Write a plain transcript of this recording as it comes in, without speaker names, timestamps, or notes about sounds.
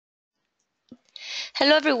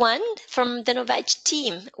Hello everyone from the Novedge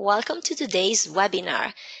team. Welcome to today's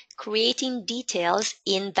webinar, Creating Details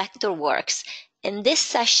in Vectorworks. In this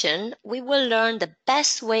session, we will learn the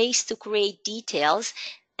best ways to create details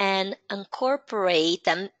and incorporate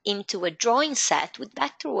them into a drawing set with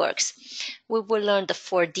Vectorworks. We will learn the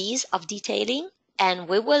 4Ds of detailing, and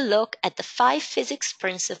we will look at the 5 physics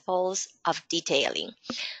principles of detailing.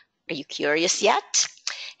 Are you curious yet?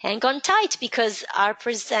 Hang on tight because our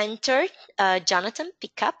presenter, Jonathan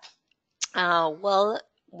Pickup, will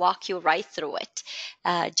walk you right through it.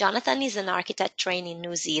 Jonathan is an architect trained in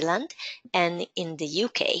New Zealand and in the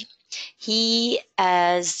UK. He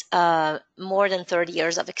has more than 30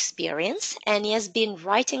 years of experience, and he has been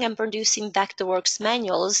writing and producing Vectorworks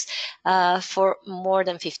manuals for more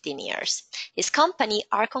than 15 years. His company,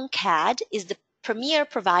 ArchonCAD, is the premier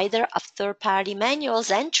provider of third-party manuals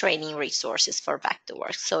and training resources for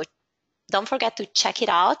Vectorworks. So don't forget to check it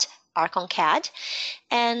out, ArchonCAD.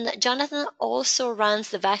 And Jonathan also runs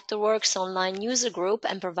the Vectorworks Online User Group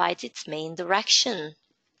and provides its main direction.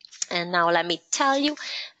 And now let me tell you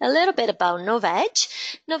a little bit about Novedge.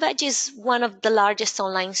 Novedge is one of the largest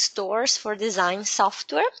online stores for design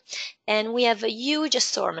software, and we have a huge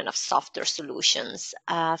assortment of software solutions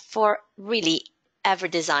for really every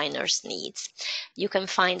designer's needs. You can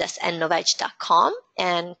find us at novedge.com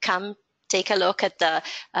and come take a look at the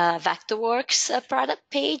Vectorworks product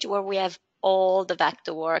page where we have all the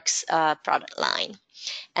Vectorworks product line.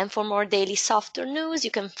 And for more daily software news,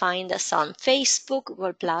 you can find us on Facebook,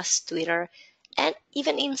 Google+, Twitter, and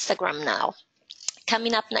even Instagram now.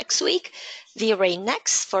 Coming up next week, V-Ray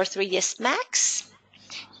Next for 3ds Max.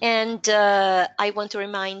 And I want to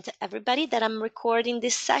remind everybody that I'm recording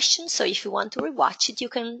this session, so if you want to rewatch it, you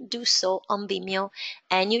can do so on Vimeo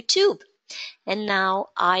and YouTube. And now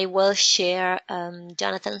I will share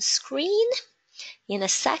Jonathan's screen in a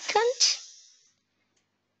second,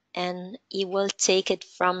 and he will take it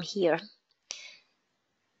from here.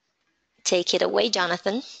 Take it away,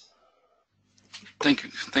 Jonathan. Thank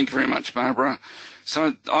you very much, Barbara.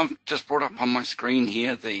 So I've just brought up on my screen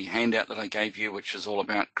here the handout that I gave you, which is all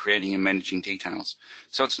about creating and managing details.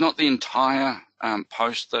 So it's not the entire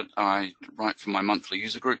post that I write for my monthly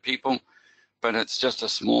user group people, but it's just a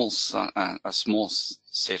small set of it,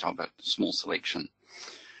 a small selection.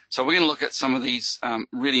 So we're going to look at some of these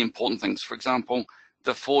really important things. For example,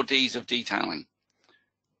 the 4Ds of detailing.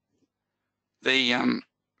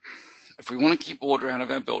 If we want to keep order out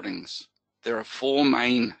of our buildings, there are 4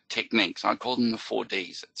 main techniques. I call them the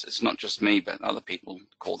 4Ds. It's not just me, but other people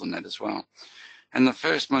call them that as well. And the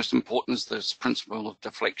first most important is this principle of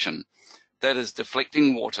deflection. That is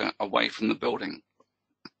deflecting water away from the building,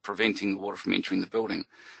 preventing the water from entering the building.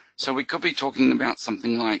 So we could be talking about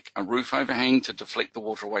something like a roof overhang to deflect the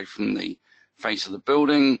water away from the face of the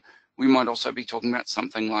building. We might also be talking about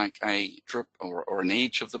something like a drip or an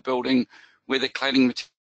edge of the building where the cladding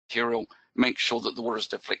material makes sure that the water is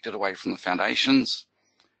deflected away from the foundations.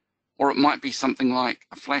 Or it might be something like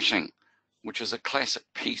a flashing, which is a classic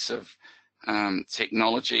piece of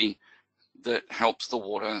technology that helps the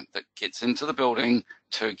water that gets into the building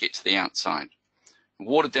to get to the outside.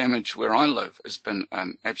 Water damage where I live has been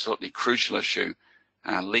an absolutely crucial issue.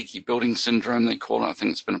 Leaky building syndrome, they call it. I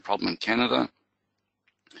think it's been a problem in Canada.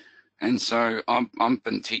 And so I've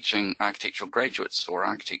been teaching architectural graduates or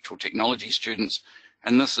architectural technology students,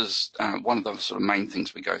 and this is one of the sort of main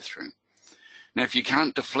things we go through. Now, if you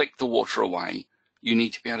can't deflect the water away, you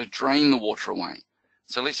need to be able to drain the water away.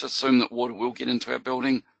 So let's assume that water will get into our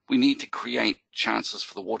building. We need to create chances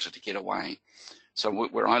for the water to get away. So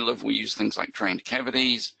where I live, we use things like drained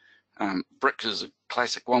cavities. Brick is a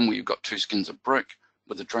classic one where you've got 2 skins of brick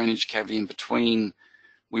with a drainage cavity in between.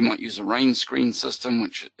 We might use a rain screen system,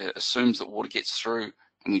 which assumes that water gets through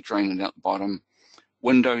and we drain it out the bottom.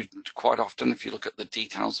 Window, quite often, if you look at the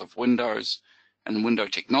details of windows and window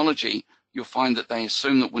technology, you'll find that they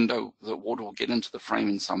assume that water will get into the frame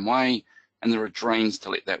in some way, and there are drains to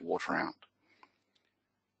let that water out.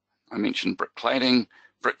 I mentioned brick cladding.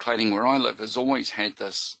 Brick cladding where I live has always had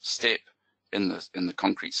this step in the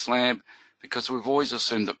concrete slab because we've always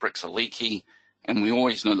assumed that bricks are leaky, and we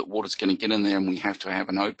always know that water's going to get in there, and we have to have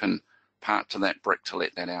an open part to that brick to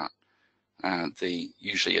let that out.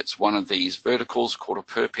 Usually it's one of these verticals called a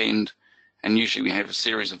perpend, and usually we have a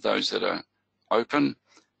series of those that are open,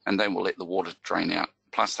 and they will let the water drain out,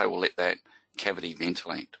 plus they will let that cavity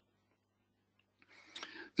ventilate.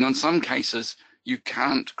 Now in some cases you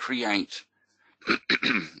can't create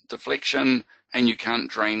deflection and you can't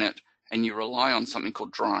drain it, and you rely on something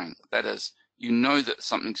called drying. That is, you know that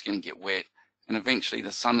something's going to get wet, and eventually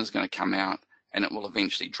the sun is going to come out and it will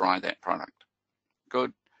eventually dry that product.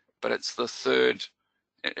 Good. But it's the third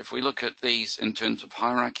if we look at these in terms of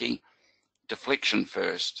hierarchy, deflection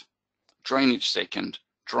first, drainage second,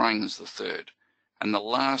 drying is the third. And the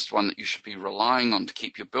last one that you should be relying on to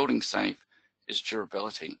keep your building safe is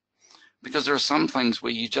durability. Because there are some things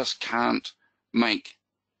where you just can't make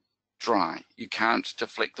dry. You can't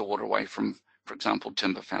deflect the water away from, for example,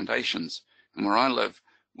 timber foundations. And where I live,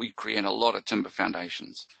 we create a lot of timber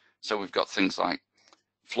foundations. So we've got things like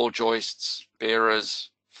floor joists,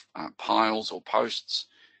 bearers, piles or posts.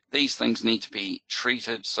 These things need to be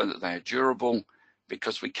treated so that they are durable,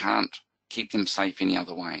 because we can't keep them safe any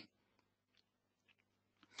other way.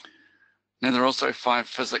 Now, there are also 5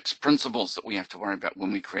 physics principles that we have to worry about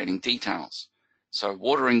when we're creating details. So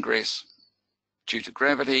water ingress, due to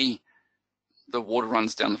gravity, the water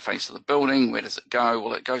runs down the face of the building. Where does it go?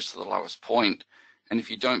 Well, it goes to the lowest point. And if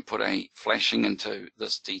you don't put a flashing into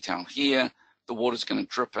this detail here, the water's going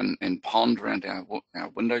to drip and pond around our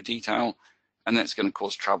window detail, and that's going to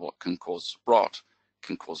cause trouble. It can cause rot,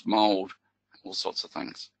 can cause mold, all sorts of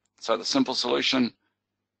things. So the simple solution,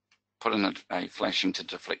 put in a flashing to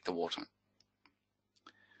deflect the water.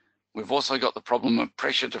 We've also got the problem of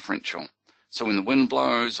pressure differential. So when the wind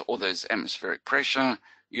blows or there's atmospheric pressure,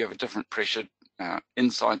 you have a different pressure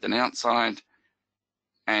inside than outside.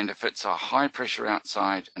 And if it's a high pressure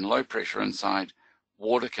outside and low pressure inside,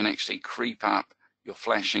 water can actually creep up your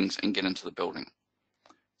flashings and get into the building.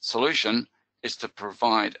 Solution is to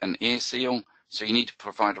provide an air seal. So you need to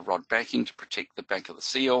provide a rod backing to protect the back of the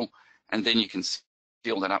seal, and then you can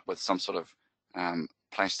seal that up with some sort of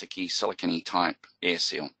plasticky, silicone type air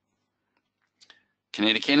seal.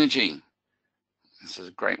 Kinetic energy. This is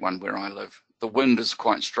a great one where I live. The wind is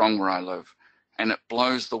quite strong where I live, and it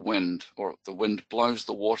blows the wind, or the wind blows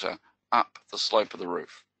the water up the slope of the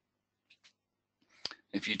roof.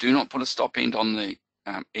 If you do not put a stop end on the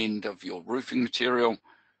end of your roofing material,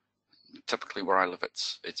 typically where I live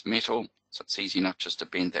it's metal, so it's easy enough just to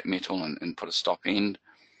bend that metal and put a stop end,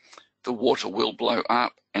 the water will blow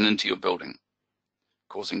up and into your building,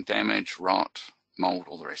 causing damage, rot, mold,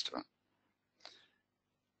 all the rest of it.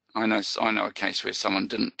 I know a case where someone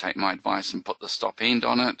didn't take my advice and put the stop end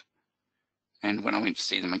on it, and when I went to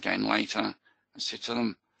see them again later, I said to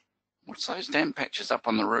them, "What's those damp patches up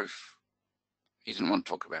on the roof?" He didn't want to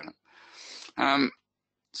talk about it.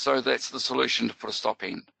 So that's the solution, to put a stop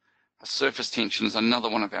end. Surface tension is another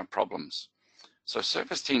one of our problems. So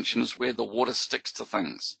surface tension is where the water sticks to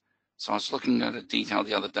things. So I was looking at a detail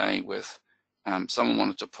the other day with someone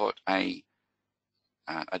wanted to put a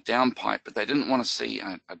downpipe, but they didn't want to see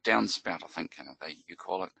a downspout, I think you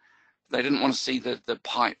call it. They didn't want to see the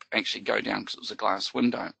pipe actually go down because it was a glass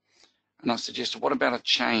window. And I suggested, what about a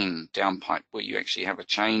chain downpipe where you actually have a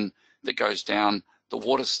chain that goes down, the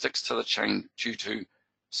water sticks to the chain due to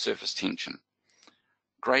surface tension.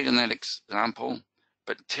 Great in that example,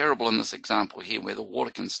 but terrible in this example here, where the water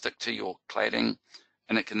can stick to your cladding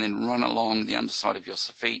and it can then run along the underside of your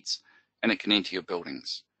soffites and it can enter your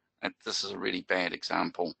buildings. This is a really bad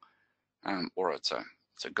example, or it's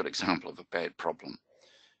a good example of a bad problem.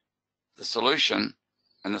 The solution,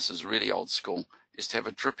 and this is really old school, is to have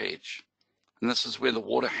a drip edge. And this is where the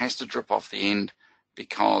water has to drip off the end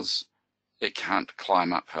because it can't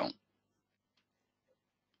climb uphill.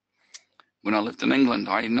 When I lived in England,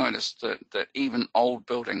 I noticed that even old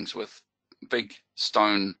buildings with big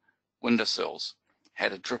stone windowsills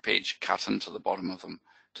had a drip edge cut into the bottom of them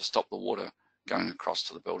to stop the water going across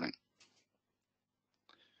to the building.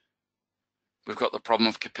 We've got the problem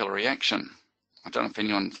of capillary action. I don't know if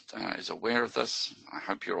anyone is aware of this. I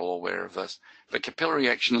hope you're all aware of this. But capillary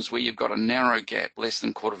action is where you've got a narrow gap, less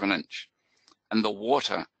than 1/4 of an inch, and the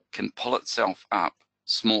water can pull itself up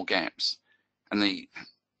small gaps. And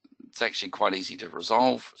it's actually quite easy to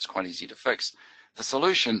resolve. It's quite easy to fix. The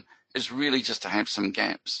solution is really just to have some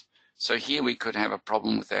gaps. So here we could have a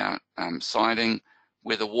problem with our siding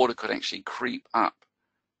where the water could actually creep up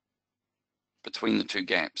between the two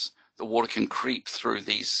gaps. The water can creep through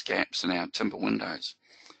these gaps in our timber windows.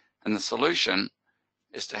 And the solution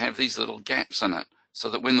is to have these little gaps in it so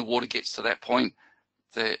that when the water gets to that point,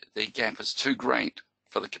 the gap is too great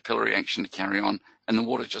for the capillary action to carry on and the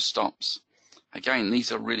water just stops. Again,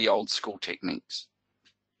 these are really old school techniques.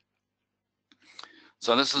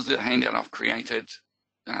 So this is the handout I've created.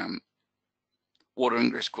 Water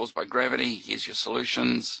ingress caused by gravity, here's your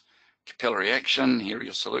solutions. Capillary action, here are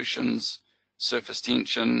your solutions. Surface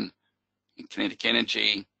tension, kinetic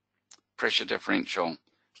energy, pressure differential,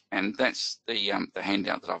 and that's the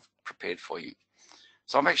handout that I've prepared for you.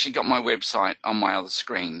 So I've actually got my website on my other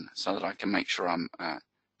screen so that I can make sure I'm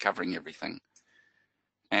covering everything.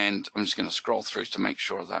 And I'm just going to scroll through to make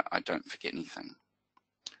sure that I don't forget anything.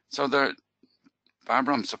 So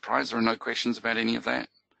Barbara, I'm surprised there are no questions about any of that.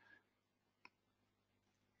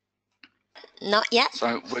 Not yet.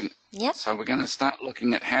 So we're going to start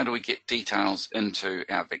looking at how do we get details into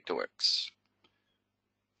our Vectorworks.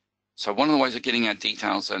 So one of the ways of getting our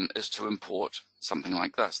details in is to import something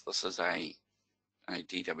like this. This is a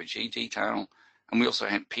DWG detail, and we also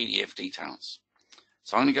have PDF details.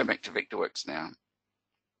 So I'm going to go back to Vectorworks now.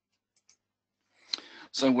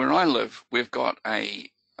 So where I live, we've got a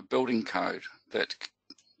building code that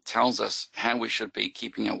tells us how we should be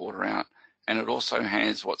keeping our water out, and it also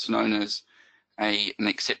has what's known as an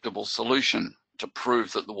acceptable solution to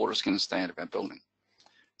prove that the water is going to stay out of our building.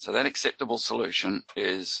 So that acceptable solution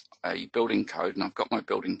is a building code, and I've got my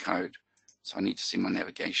building code, so I need to see my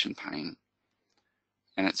navigation pane.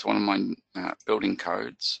 And it's one of my building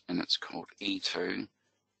codes, and it's called E2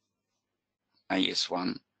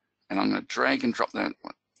 AS1. And I'm going to drag and drop that.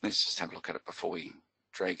 Let's just have a look at it before we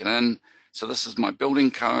drag it in. So this is my building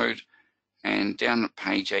code, and down at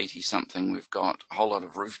page 80 something, we've got a whole lot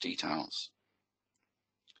of roof details.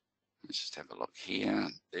 Let's just have a look here.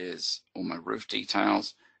 There's all my roof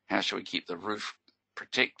details. How should we keep the roof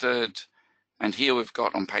protected? And here we've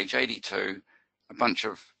got on page 82 a bunch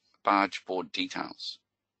of barge board details.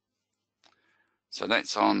 So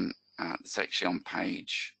that's on, it's actually on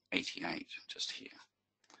page 88, just here.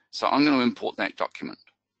 So I'm going to import that document.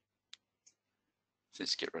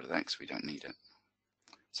 Let's get rid of that because we don't need it.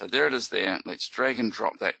 So there it is there. Let's drag and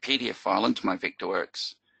drop that PDF file into my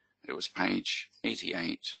Vectorworks. It was page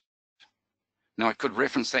 88. Now I could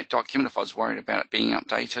reference that document if I was worried about it being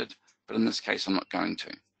updated, but in this case I'm not going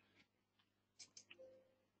to.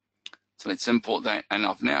 So let's import that, and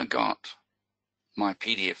I've now got my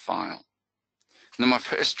PDF file. Now my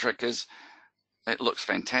first trick is, it looks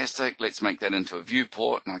fantastic, let's make that into a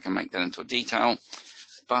viewport, and I can make that into a detail,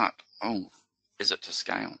 but, oh, is it to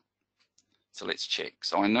scale? So let's check.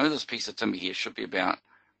 So I know this piece of timber here should be about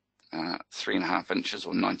 3.5 inches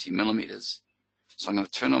or 90 millimeters. So I'm going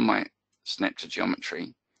to turn on my snap to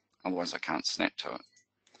geometry, otherwise I can't snap to it.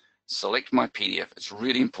 Select my PDF. It's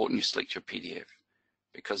really important you select your PDF,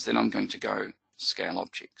 because then I'm going to go scale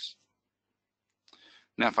objects.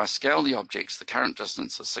 Now if I scale the objects, the current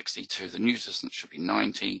distance is 62, the new distance should be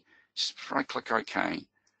 90. Just before I click OK,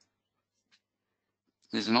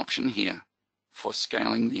 there's an option here for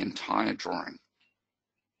scaling the entire drawing.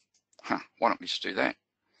 Why don't we just do that?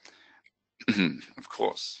 Of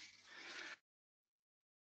course.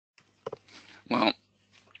 Well,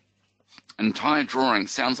 entire drawing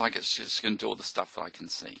sounds like it's just going to do all the stuff that I can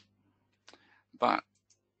see. But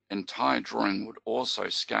entire drawing would also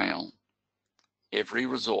scale every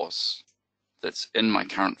resource that's in my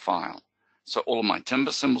current file. So all of my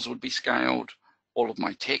timber symbols would be scaled, all of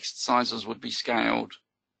my text sizes would be scaled,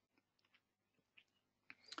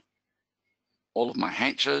 all of my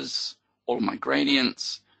hatches, all of my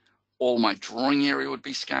gradients, all my drawing area would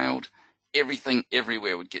be scaled, everything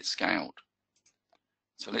everywhere would get scaled.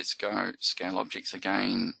 So let's go scale objects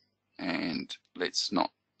again, and let's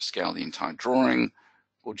not scale the entire drawing.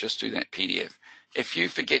 We'll just do that PDF. If you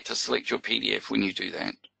forget to select your PDF when you do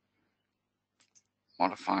that,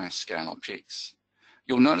 modify scale objects,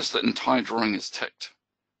 you'll notice that entire drawing is ticked,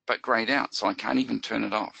 but grayed out, so I can't even turn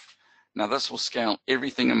it off. Now this will scale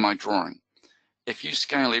everything in my drawing. If you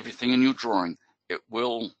scale everything in your drawing, it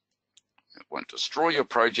won't destroy your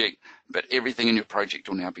project, but everything in your project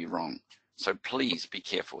will now be wrong. So please be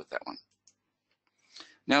careful with that one.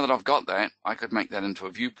 Now that I've got that, I could make that into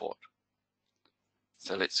a viewport.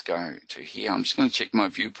 So let's go to here. I'm just going to check my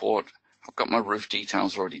viewport. I've got my roof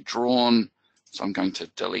details already drawn, so I'm going to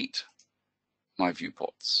delete my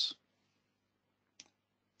viewports.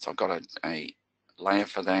 So I've got a layer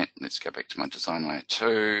for that. Let's go back to my design layer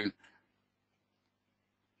 2.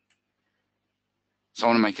 So I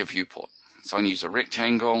want to make a viewport. So I'm going to use a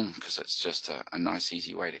rectangle because it's just a nice,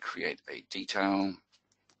 easy way to create a detail.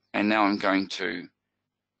 And now I'm going to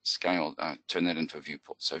scale, turn that into a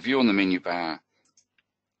viewport. So view on the menu bar,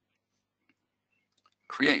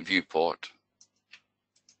 create viewport.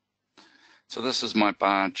 So this is my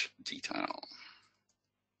barge detail.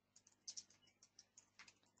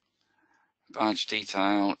 Barge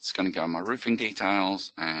detail, it's going to go in my roofing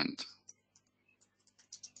details and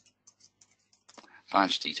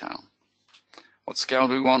barge detail. What scale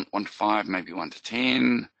do we want? 1 to 5, maybe 1 to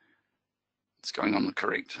 10. It's going on the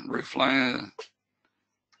correct roof layer.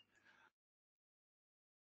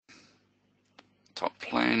 Top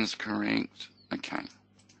plan is correct. Okay.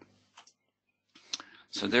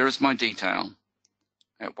 So there is my detail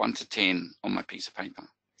at 1 to 10 on my piece of paper.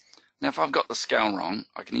 Now if I've got the scale wrong,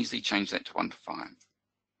 I can easily change that to 1 to 5.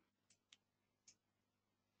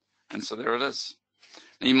 And so there it is.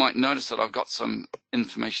 Now you might notice that I've got some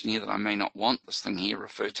information here that I may not want. This thing here,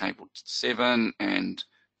 refer table 7, and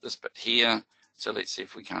this bit here. So let's see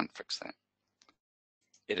if we can't fix that.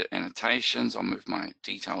 Edit annotations. I'll move my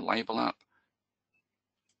detail label up.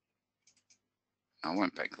 I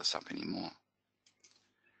won't back this up anymore.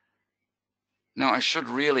 Now I should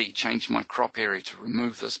really change my crop area to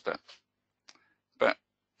remove this bit.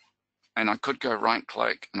 And I could go right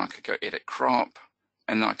click and I could go edit crop,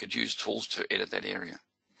 and then I could use tools to edit that area.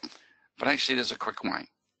 But actually there's a quick way.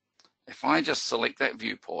 If I just select that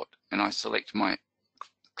viewport and I select my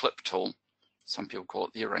clip tool, some people call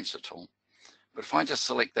it the eraser tool, but if I just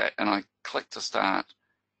select that and I click to start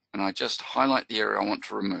and I just highlight the area I want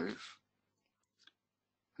to remove,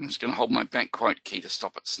 I'm just going to hold my back quote key to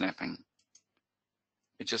stop it snapping.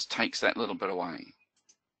 It just takes that little bit away.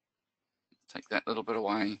 Take that little bit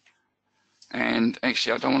away. And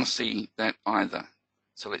actually I don't want to see that either.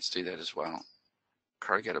 So let's do that as well.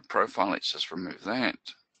 Corrugated profile, let's just remove that.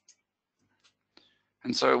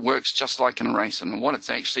 And so it works just like an eraser. And what it's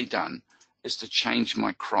actually done is to change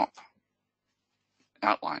my crop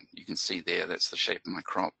outline. You can see there, that's the shape of my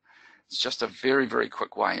crop. It's just a very, very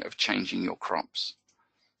quick way of changing your crops.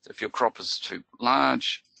 So if your crop is too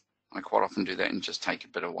large, I quite often do that and just take a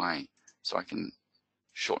bit away so I can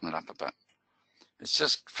shorten it up a bit. It's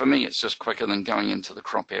just, for me, it's just quicker than going into the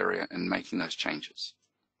crop area and making those changes.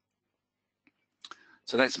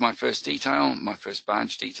 So that's my first detail, my first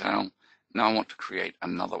barge detail. Now I want to create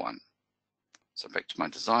another one. So back to my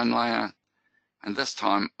design layer, and this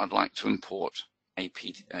time I'd like to import a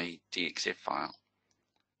DXF file.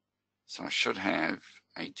 So I should have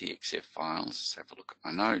a DXF file. Let's have a look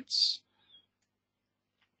at my notes.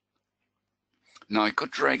 Now I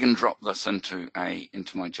could drag and drop this into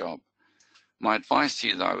my job. My advice to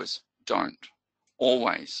you though is don't.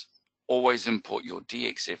 Always import your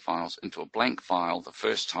DXF files into a blank file the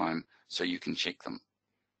first time so you can check them.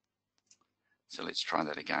 So let's try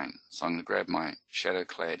that again. So I'm going to grab my shadow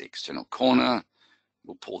clad external corner.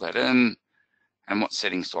 We'll pull that in. And what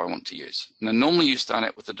settings do I want to use? Now normally you start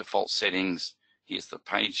out with the default settings. Here's the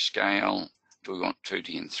page scale. Do we want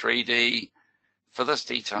 2D and 3D? For this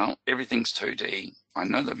detail, everything's 2D. I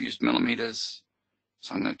know they've used millimeters,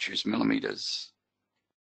 so I'm going to choose millimeters.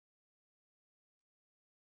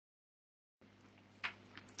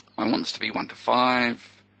 I want this to be 1 to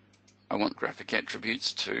 5. I want graphic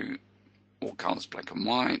attributes to all colors, black and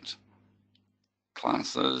white.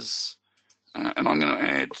 Classes, and I'm going to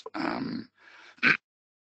add,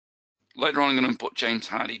 later on I'm going to import James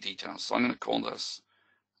Hardy details. So I'm going to call this,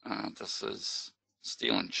 this is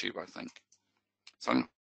steel and tube, I think. So I'm going to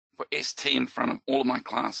put ST in front of all of my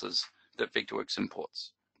classes that Vectorworks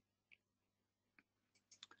imports.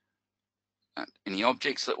 Any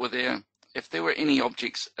objects that were there, if there were any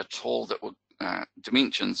objects at all that were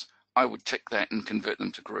dimensions, I would tick that and convert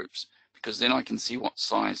them to groups, because then I can see what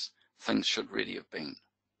size things should really have been.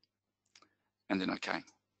 And then OK.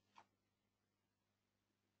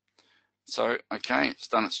 So OK, it's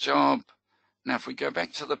done its job. Now if we go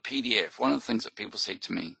back to the PDF, one of the things that people said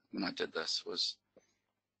to me when I did this was,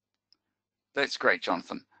 that's great,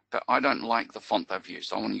 Jonathan, but I don't like the font they've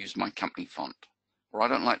used. I want to use my company font. Or I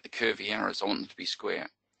don't like the curvy arrows. I want them to be square.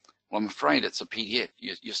 Well, I'm afraid it's a PDF.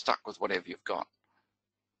 You're stuck with whatever you've got.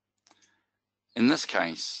 In this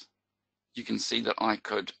case, you can see that I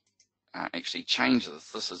could actually change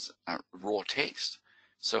this. This is raw text.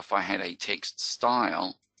 So if I had a text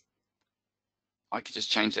style, I could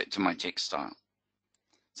just change that to my text style.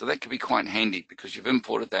 So that could be quite handy because you've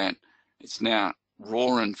imported that. It's now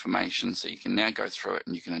raw information, so you can now go through it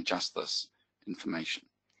and you can adjust this information.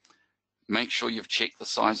 Make sure you've checked the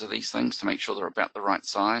size of these things to make sure they're about the right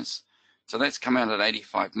size. So that's come out at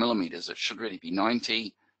 85 millimeters. It should really be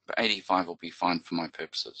 90, but 85 will be fine for my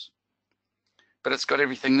purposes. But it's got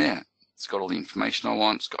everything there. It's got all the information I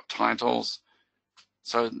want. It's got titles.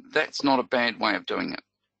 So that's not a bad way of doing it.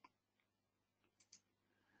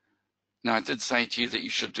 Now, I did say to you that you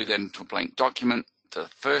should do that into a blank document. The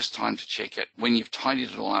first time to check it, when you've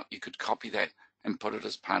tidied it all up, you could copy that and put it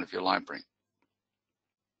as part of your library.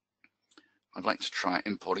 I'd like to try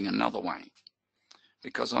importing another way,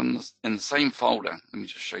 because in the same folder, let me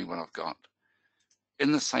just show you what I've got.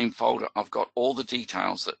 In the same folder, I've got all the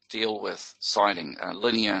details that deal with siding,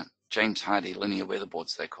 linear, James Hardy linear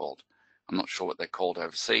weatherboards they're called. I'm not sure what they're called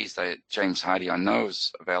overseas. James Hardy I know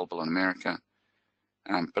is available in America,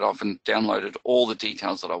 but I've downloaded all the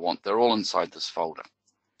details that I want. They're all inside this folder.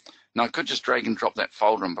 Now I could just drag and drop that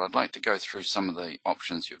folder in, but I'd like to go through some of the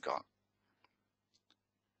options you've got.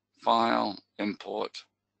 File, import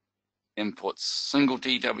single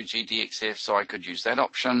DWG DXF, so I could use that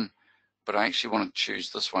option, but I actually want to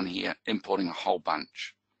choose this one here, importing a whole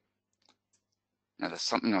bunch. Now there's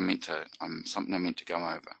something I meant to go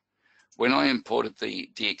over. When I imported the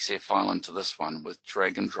DXF file into this one with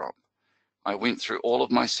drag and drop, I went through all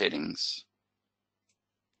of my settings.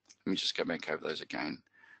 Let me just go back over those again.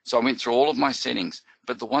 So I went through all of my settings,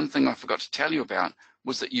 but the one thing I forgot to tell you about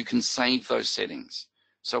was that you can save those settings.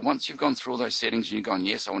 So once you've gone through all those settings and you've gone,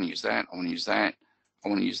 yes, I want to use that, I want to use that, I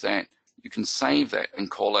want to use that, you can save that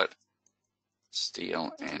and call it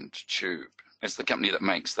Steel and Tube. It's the company that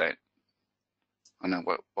makes that. I know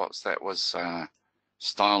what's that was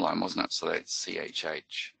Styline, wasn't it? So that's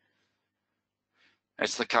CHH.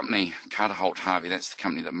 That's the company, Carter Holt Harvey, that's the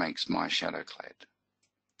company that makes my ShadowClad.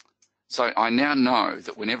 So I now know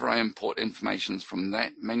that whenever I import information from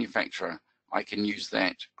that manufacturer, I can use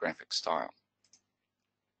that graphic style.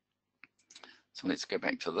 So let's go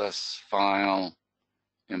back to this file,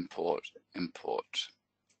 import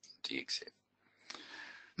DXF.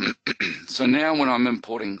 So now when I'm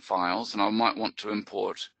importing files, and I might want to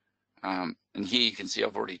import, and here you can see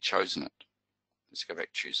I've already chosen it. Let's go back,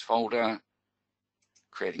 choose folder,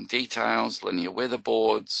 creating details, linear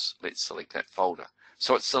weatherboards. Let's select that folder.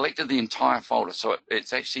 So it's selected the entire folder. So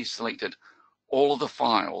it's actually selected all of the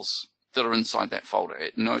files that are inside that folder.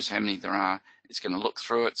 It knows how many there are. It's going to look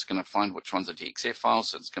through it. It's going to find which ones are DXF files.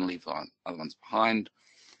 So it's going to leave the other ones behind.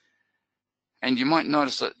 And you might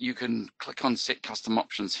notice that you can click on Set Custom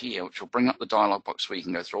Options here, which will bring up the dialog box where you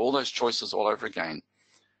can go through all those choices all over again.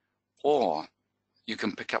 Or you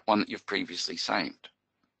can pick up one that you've previously saved.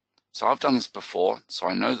 So I've done this before, so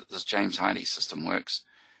I know that this James Hardy system works.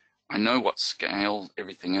 I know what scale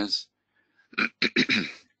everything is.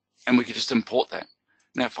 And we can just import that.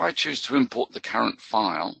 Now, if I choose to import the current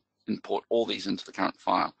file, import all these into the current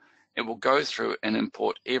file, it will go through and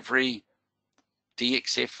import every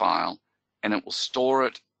DXF file, and it will store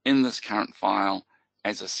it in this current file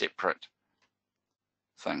as a separate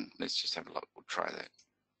thing. Let's just have a look. We'll try that.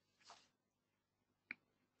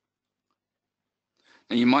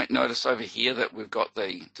 Now you might notice over here that we've got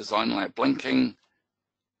the design layer blinking,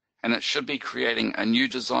 and it should be creating a new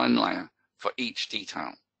design layer for each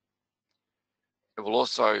detail. It will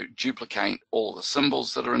also duplicate all the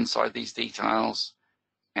symbols that are inside these details,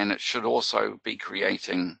 and it should also be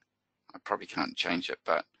creating, I probably can't change it,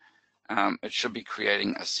 but it should be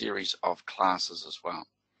creating a series of classes as well.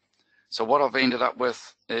 So what I've ended up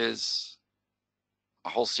with is a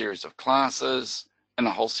whole series of classes and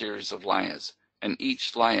a whole series of layers, and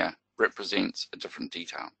each layer represents a different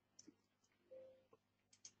detail.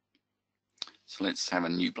 So let's have a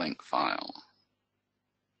new blank file.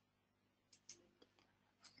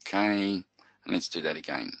 Okay, and let's do that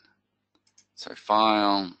again. So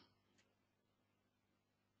file,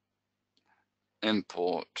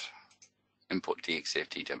 import DXF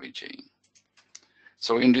DWG.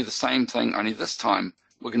 So we're going to do the same thing, only this time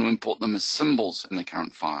we're going to import them as symbols in the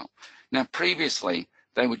current file. Now previously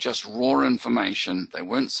they were just raw information, they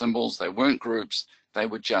weren't symbols, they weren't groups, they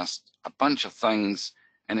were just a bunch of things,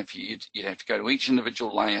 and if you'd have to go to each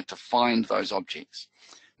individual layer to find those objects.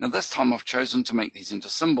 Now this time I've chosen to make these into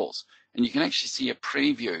symbols, and you can actually see a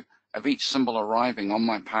preview of each symbol arriving on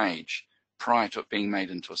my page prior to it being made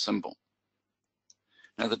into a symbol.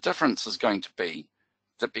 Now the difference is going to be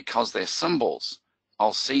that because they're symbols,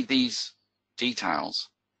 I'll see these details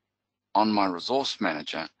on my resource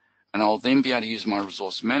manager, and I'll then be able to use my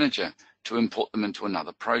resource manager to import them into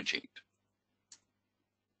another project.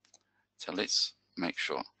 So let's make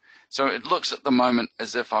sure. So it looks at the moment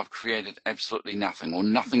as if I've created absolutely nothing, or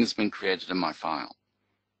nothing has been created in my file.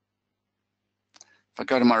 If I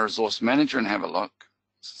go to my resource manager and have a look,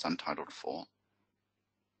 this is Untitled 4.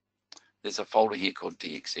 There's a folder here called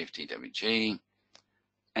DXF-DWG,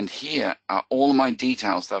 and here are all my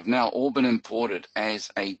details. They've now all been imported as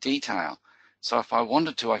a detail. So if I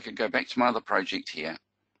wanted to, I could go back to my other project here,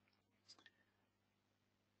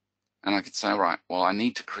 and I could say, right, well, I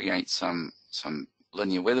need to create some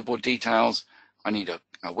linear weatherboard details. I need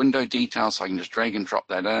a window detail, so I can just drag and drop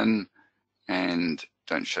that in, and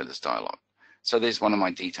don't show this dialog. So there's one of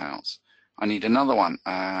my details. I need another one.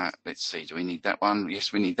 Let's see, do we need that one?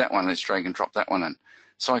 Yes, we need that one. Let's drag and drop that one in.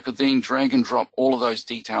 So I could then drag and drop all of those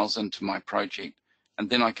details into my project, and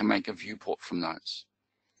then I can make a viewport from those.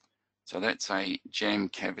 So that's a jam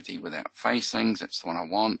cavity without facings. That's the one I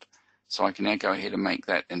want. So I can now go ahead and make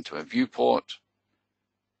that into a viewport.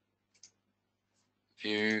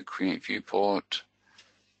 View, create viewport.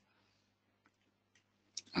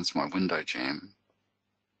 That's my window jam.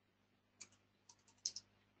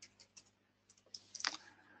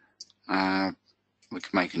 We can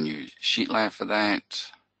make a new sheet layer for that.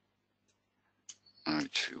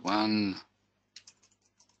 021,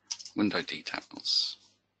 window details.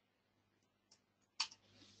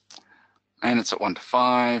 And it's at 1 to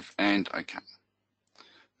 5, and okay.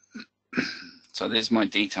 So there's my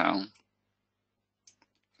detail,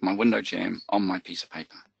 my window jam on my piece of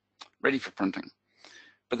paper, ready for printing.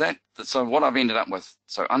 But so what I've ended up with,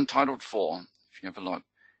 so Untitled 4, if you have a look,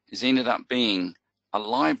 is ended up being a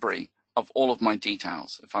library of all of my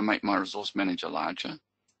details. If I make my resource manager larger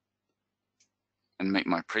and make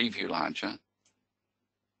my preview larger,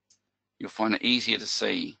 you'll find it easier to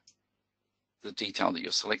see the detail that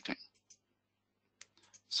you're selecting.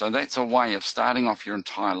 So that's a way of starting off your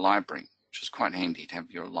entire library, which is quite handy to have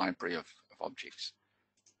your library of objects.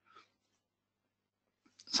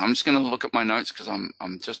 So I'm just going to look at my notes because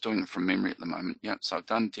I'm just doing it from memory at the moment. Yep, so I've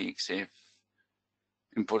done DXF,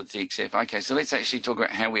 imported DXF. Okay, so let's actually talk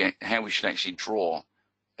about how we should actually draw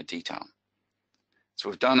a detail. So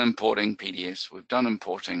we've done importing PDFs, we've done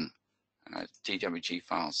importing DWG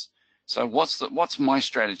files. So what's my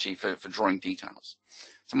strategy for drawing details?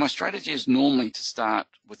 So my strategy is normally to start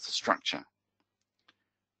with the structure.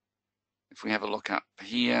 If we have a look up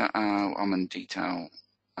here, I'm in detail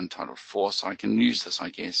Untitled 4, so I can use this, I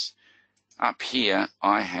guess. Up here,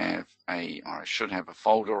 I should have a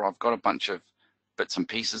folder. I've got a bunch of bits and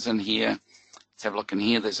pieces in here. Let's have a look in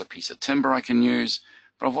here. There's a piece of timber I can use,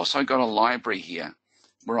 but I've also got a library here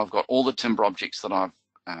where I've got all the timber objects that I've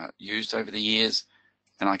used over the years,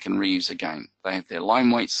 and I can reuse again. They have their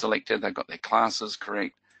line weights selected. They've got their classes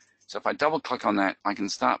correct. So if I double click on that, I can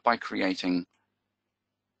start by creating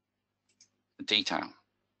a detail.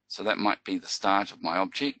 So that might be the start of my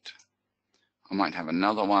object. I might have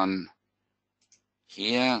another one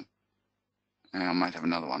here, and I might have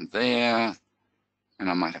another one there, and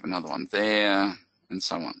I might have another one there, and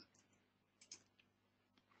so on.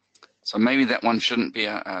 So maybe that one shouldn't be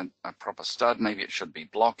a proper stud. Maybe it should be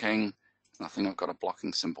blocking. I think I've got a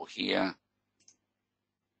blocking symbol here.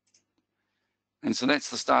 And so that's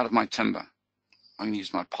the start of my timber. I'm going to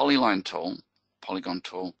use my polygon tool,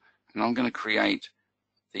 and I'm going to create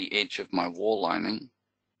the edge of my wall lining,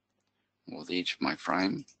 or the edge of my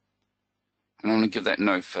frame, and I'm going to give that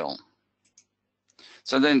no fill.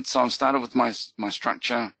 So I've started with my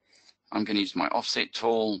structure. I'm going to use my offset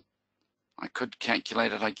tool. I could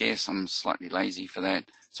calculate it, I guess. I'm slightly lazy for that.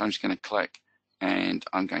 So I'm just going to click, and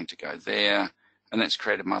I'm going to go there, and that's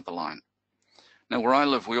created my other line. Now where I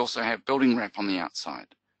live, we also have building wrap on the outside.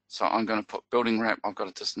 So I'm going to put building wrap. I've got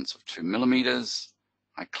a distance of 2 millimeters.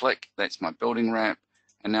 I click, that's my building wrap.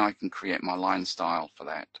 And now I can create my line style for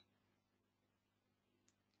that.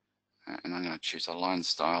 And I'm going to choose a line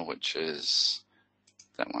style, which is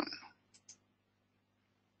that one.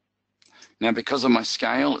 Now, because of my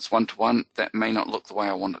scale, it's 1 to 1. That may not look the way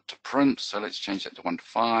I want it to print. So let's change that to 1 to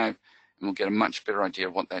 5. And we'll get a much better idea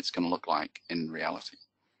of what that's going to look like in reality.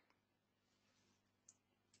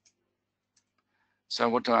 So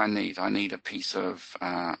what do I need? I need a piece of,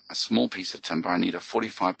 a small piece of timber. I need a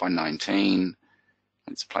 45 by 19.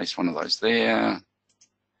 Let's place one of those there.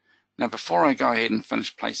 Now, before I go ahead and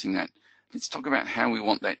finish placing that, let's talk about how we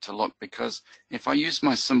want that to look, because if I use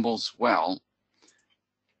my symbols well,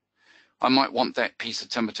 I might want that piece of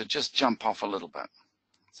timber to just jump off a little bit.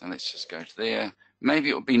 So let's just go to there. Maybe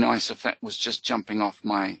it would be nice if that was just jumping off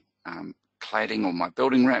my cladding or my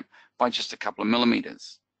building wrap by just a couple of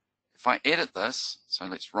millimeters. If I edit this, so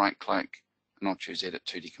let's right click and I'll choose Edit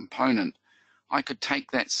 2D Component, I could take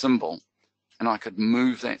that symbol and I could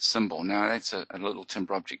move that symbol. Now that's a little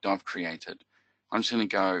timber object I've created. I'm just going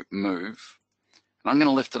to go Move, and I'm going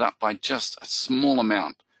to lift it up by just a small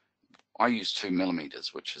amount. I use 2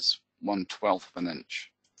 millimeters, which is 1/12 of an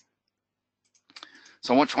inch.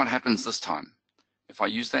 So watch what happens this time. If I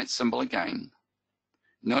use that symbol again,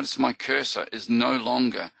 notice my cursor is no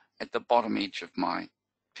longer at the bottom edge of my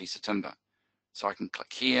piece of timber. So I can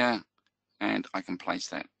click here and I can place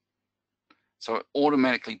that. So it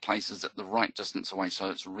automatically places it the right distance away so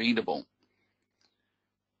it's readable.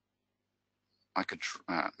 I could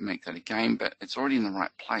make that again, but it's already in the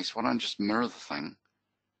right place. Why don't I just mirror the thing?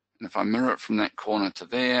 And if I mirror it from that corner to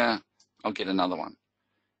there, I'll get another one.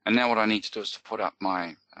 And now what I need to do is to put up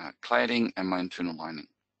my cladding and my internal lining.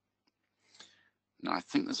 Now I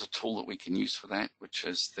think there's a tool that we can use for that, which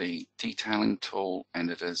is the detailing tool,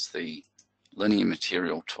 and it is the linear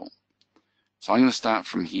material tool. So I'm going to start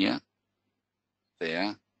from here,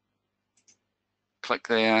 there, click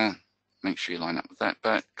there, make sure you line up with that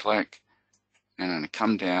bit, click, and I'm going to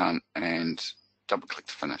come down and double click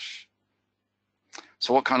to finish.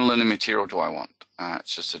 So what kind of linear material do I want?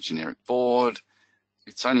 It's just a generic board.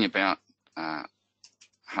 It's only about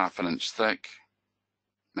 1/2 inch thick.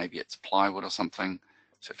 maybe it's plywood or something,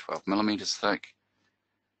 so 12 millimeters thick.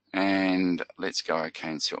 And let's go OK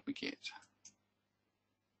and see what we get.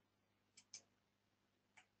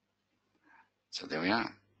 So there we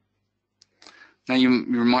are. Now you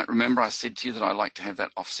might remember I said to you that I like to have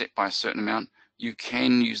that offset by a certain amount. You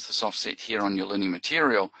can use this offset here on your linear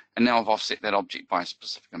material, and now I've offset that object by a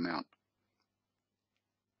specific amount.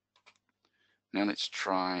 Now let's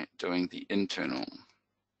try doing the internal.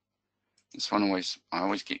 This one I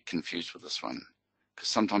always get confused with this one, because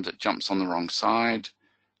sometimes it jumps on the wrong side.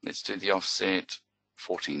 Let's do the offset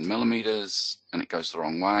 14 millimeters, and it goes the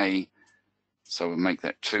wrong way. So we'll make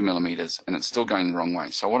that 2 millimeters, and it's still going the wrong way.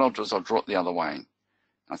 So what I'll do is I'll draw it the other way.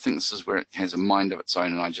 I think this is where it has a mind of its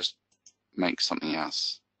own, and I just make something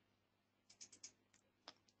else.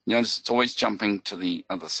 You notice it's always jumping to the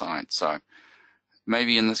other side. So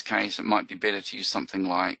maybe in this case, it might be better to use something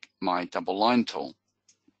like my double line tool.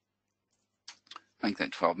 Make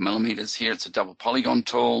that 12 millimeters here. It's a double polygon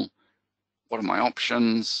tool. What are my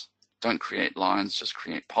options? Don't create lines, just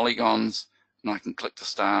create polygons. And I can click to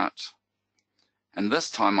start. And this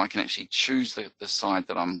time I can actually choose the side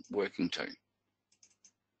that I'm working to.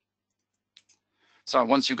 So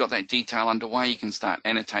once you've got that detail underway, you can start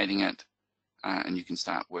annotating it and you can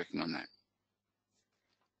start working on that.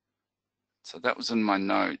 So that was in my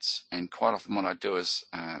notes, and quite often what I do is,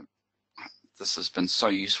 this has been so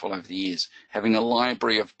useful over the years, having a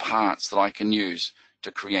library of parts that I can use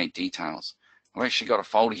to create details. I've actually got a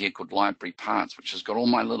folder here called Library Parts, which has got all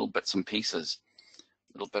my little bits and pieces.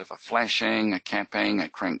 A little bit of a flashing, a capping, a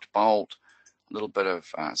cranked bolt, a little bit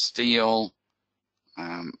of steel,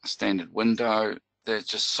 a standard window. They're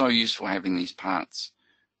just so useful having these parts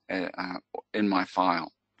in my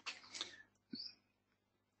file.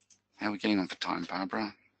 How are we getting on for time,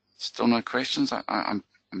 Barbara? Still no questions? I'm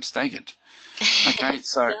staggered. Okay,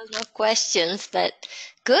 so no questions, but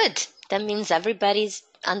good. That means everybody's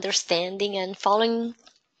understanding and following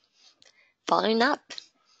up.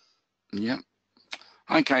 Yeah.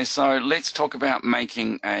 Okay, so let's talk about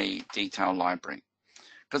making a detail library,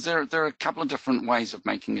 because there are a couple of different ways of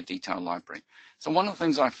making a detail library. So one of the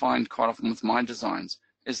things I find quite often with my designs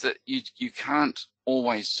is that you can't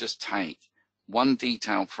always just take one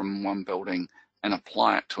detail from one building and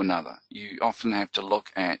apply it to another. You often have to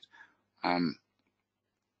look at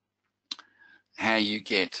how you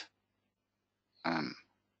get,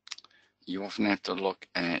 you often have to look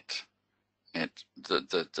at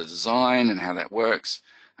the design and how that works.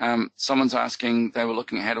 Someone's asking, they were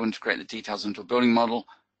looking at how to integrate the details into a building model.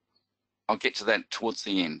 I'll get to that towards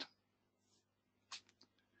the end.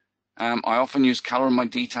 I often use color in my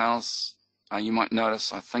details. You might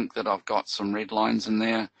notice, I think that I've got some red lines in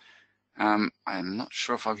there. I'm not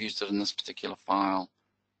sure if I've used it in this particular file.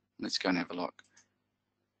 Let's go and have a look.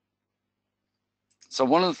 So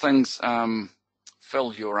one of the things,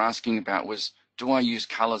 Phil, you were asking about was, do I use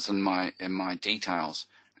colors in my details?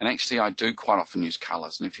 And actually I do quite often use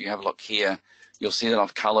colors. And if you have a look here, you'll see that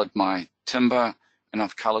I've colored my timber and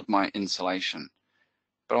I've colored my insulation.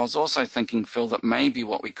 But I was also thinking, Phil, that maybe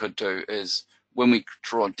what we could do is when we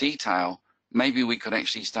draw detail, maybe we could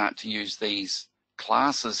actually start to use these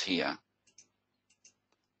classes here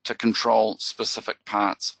to control specific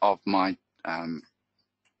parts of my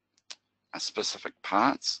specific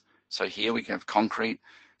parts. So here we have concrete.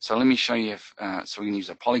 So let me show you if, so we can use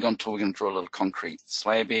a polygon tool, we're going to draw a little concrete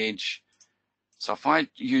slab edge. So if I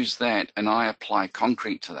use that and I apply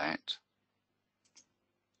concrete to that,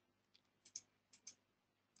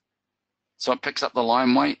 so it picks up the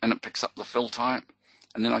line weight and it picks up the fill type,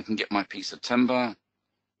 and then I can get my piece of timber. I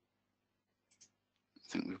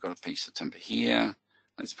think we've got a piece of timber here.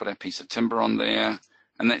 Let's put our piece of timber on there,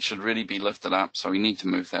 and that should really be lifted up. So we need to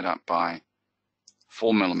move that up by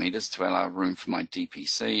 4 millimeters to allow room for my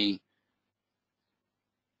DPC,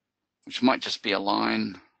 which might just be a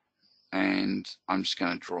line, and I'm just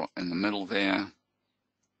going to draw it in the middle there.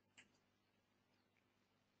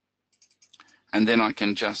 And then I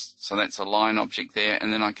can just, so that's a line object there,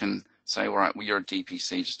 and then I can say, all right, well, you're a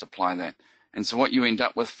DPC, just apply that. And so what you end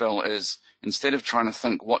up with, Phil, is instead of trying to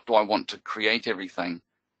think, what do I want to create everything,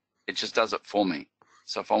 it just does it for me.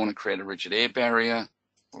 So if I want to create a rigid air barrier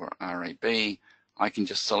or RAB, I can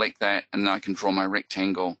just select that, and then I can draw my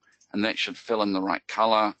rectangle, and that should fill in the right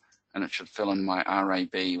color, and it should fill in my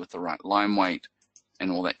RAB with the right line weight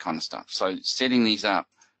and all that kind of stuff. So setting these up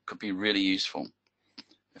could be really useful.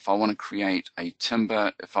 If I want to create a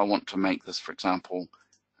timber, if I want to make this, for example,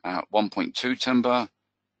 1.2 timber,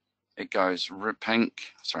 it goes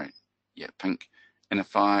pink, pink. And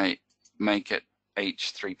if I make it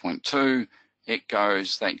H3.2, it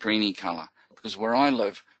goes that greeny color. Because where I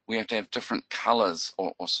live, we have to have different colors,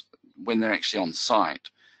 or when they're actually on site,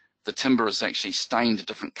 the timber is actually stained a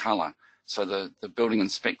different color, so the building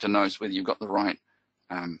inspector knows whether you've got the right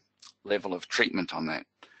level of treatment on that.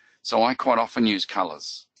 So I quite often use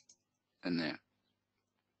colors in there.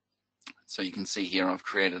 So you can see here I've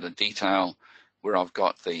created a detail where I've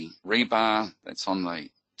got the rebar that's on the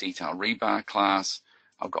detail rebar class.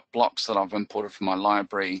 I've got blocks that I've imported from my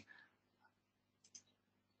library.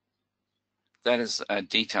 That is a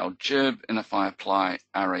detailed jib, and if I apply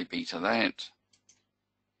RAB to that, it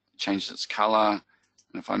changes its color.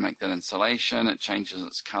 And if I make that insulation, it changes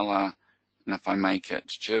its color. And if I make it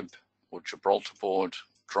jib or Gibraltar board,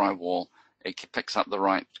 drywall, it picks up the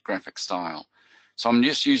right graphic style. So I'm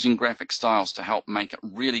just using graphic styles to help make it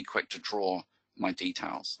really quick to draw my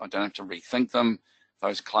details. I don't have to rethink them.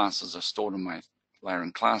 Those classes are stored in my layer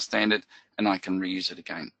and class standard, and I can reuse it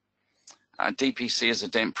again. DPC is a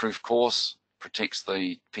damp-proof course, protects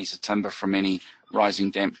the piece of timber from any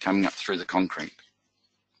rising damp coming up through the concrete.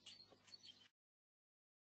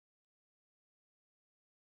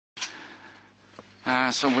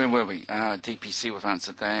 So where were we? DPC, we've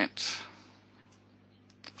answered that.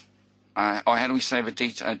 How do we save a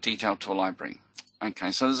detail to a library?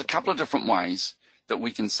 Okay, so there's a couple of different ways that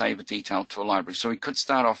we can save a detail to a library. So we could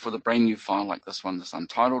start off with a brand new file like this one, this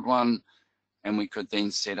untitled one, and we could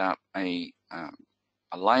then set up a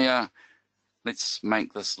layer. Let's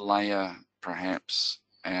make this layer perhaps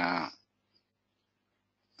our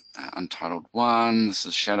untitled one. This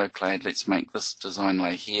is shadow clad. Let's make this design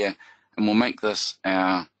layer here, and we'll make this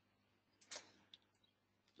our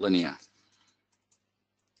linear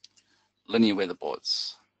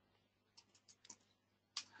weatherboards.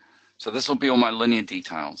 So this will be all my linear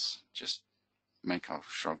details. Just make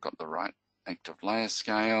sure I've got the right active layer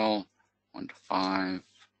scale, 1 to 5.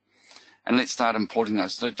 And let's start importing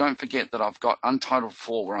those. So don't forget that I've got Untitled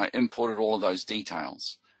 4 where I imported all of those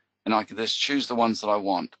details. And I can just choose the ones that I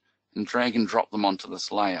want and drag and drop them onto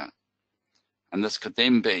this layer. And this could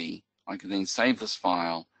then be, I could then save this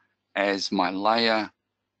file as my layer,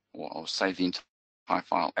 or I'll save the entire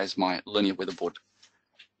file as my linear weatherboard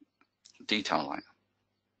detail layer.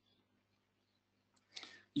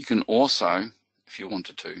 You can also, if you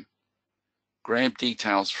wanted to, grab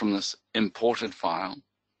details from this imported file,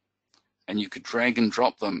 and you could drag and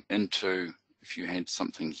drop them into, if you had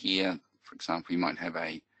something here, for example, you might have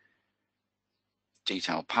a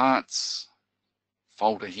detail parts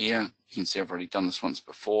folder here. You can see I've already done this once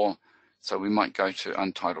before. So we might go to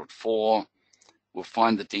Untitled 4. We'll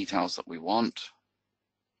find the details that we want.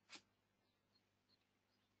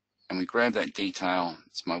 And we grab that detail,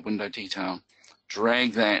 it's my window detail,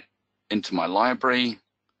 drag that into my library,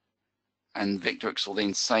 and Vectorworks will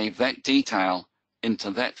then save that detail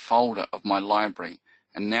into that folder of my library.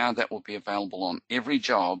 And now that will be available on every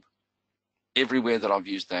job, everywhere that I've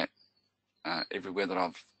used that, everywhere that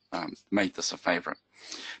I've made this a favorite.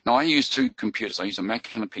 Now I use two computers. I use a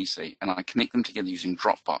Mac and a PC, and I connect them together using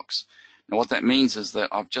Dropbox. Now what that means is that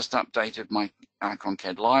I've just updated my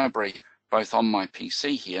ArchonCAD library both on my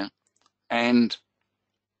PC here and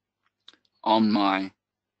on my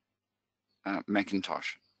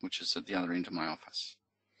Macintosh, which is at the other end of my office.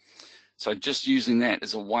 So just using that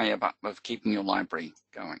is a way of keeping your library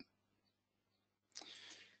going.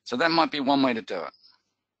 So that might be one way to do it.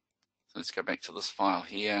 So let's go back to this file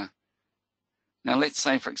here. Now let's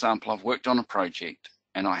say, for example, I've worked on a project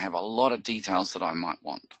and I have a lot of details that I might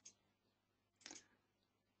want.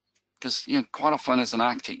 Because quite often as an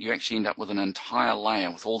architect, you actually end up with an entire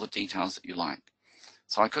layer with all the details that you like.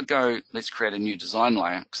 So I could go, let's create a new design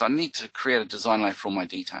layer, because I need to create a design layer for all my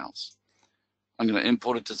details. I'm going to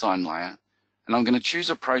import a design layer, and I'm going to choose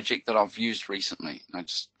a project that I've used recently. I'm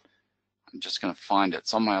just going to find it.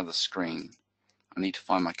 It's on my other screen. I need to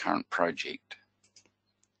find my current project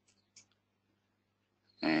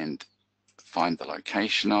and find the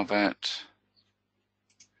location of it,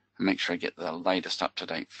 and make sure I get the latest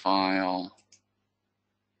up-to-date file.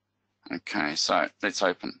 Okay, so let's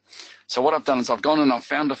open. So what I've done is I've gone and I've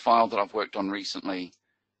found a file that I've worked on recently.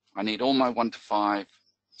 I need all my 1 to 5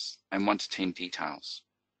 and 1 to 10 details.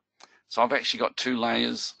 So I've actually got two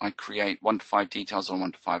layers. I create 1 to 5 details on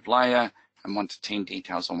 1 to 5 layer and 1 to 10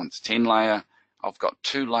 details on 1 to 10 layer. I've got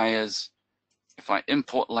two layers. If I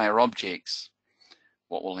import layer objects,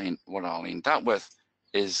 what I'll end up with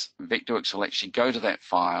is Vectorworks will actually go to that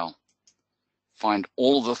file, find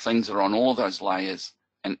all the things that are on all those layers,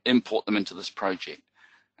 and import them into this project.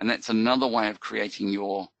 And that's another way of creating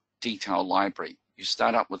your detail library. You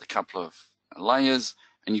start up with a couple of layers,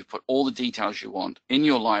 and you put all the details you want in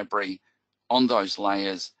your library on those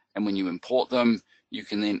layers, and when you import them, you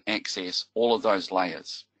can then access all of those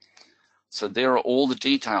layers. So there are all the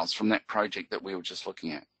details from that project that we were just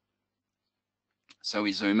looking at. So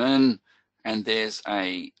we zoom in, and there's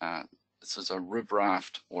a, this is a rib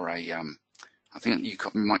raft, or a, I think you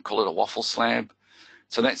might call it a waffle slab.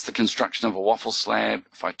 So that's the construction of a waffle slab.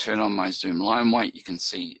 If I turn on my zoom line weight, you can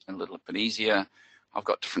see a little bit easier. I've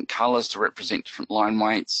got different colors to represent different line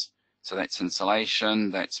weights. So that's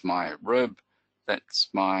insulation, that's my rib, there's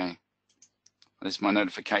my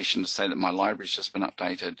notification to say that my library's just been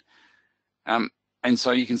updated. And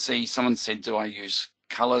so you can see someone said, do I use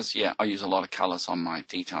colors? Yeah, I use a lot of colors on my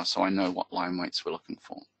details, so I know what line weights we're looking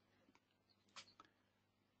for.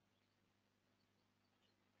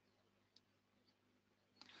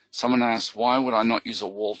 Someone asked, why would I not use a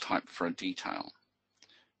wall type for a detail?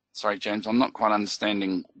 Sorry, James, I'm not quite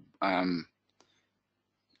understanding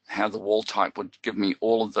how the wall type would give me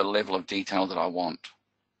all of the level of detail that I want.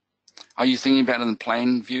 Are you thinking about it in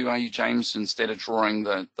plan view, are you, James? Instead of drawing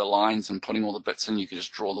the lines and putting all the bits in, you could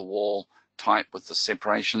just draw the wall type with the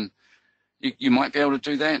separation. You might be able to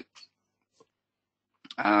do that.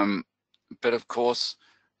 But of course,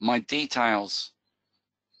 my details,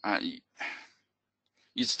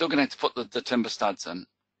 you're still going to have to put the timber studs in.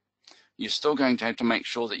 You're still going to have to make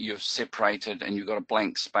sure that you've separated and you've got a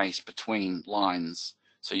blank space between lines.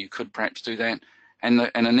 So you could perhaps do that.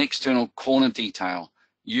 And an external corner detail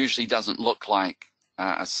usually doesn't look like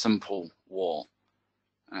a simple wall.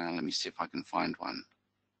 Let me see if I can find one.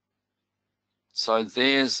 So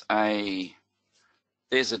there's a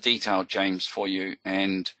detail, James, for you,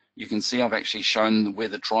 and you can see I've actually shown where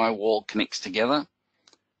the drywall connects together.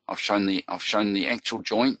 I've shown the actual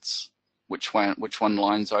joints, which one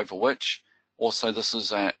lines over which. Also, this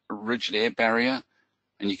is a rigid air barrier,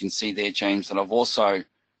 and you can see there, James, that I've also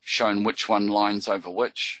shown which one lines over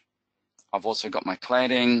which. I've also got my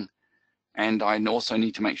cladding, and I also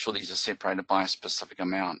need to make sure these are separated by a specific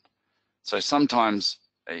amount. So sometimes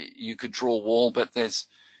you could draw a wall, but there's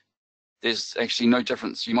actually no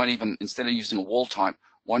difference. You might even, instead of using a wall type,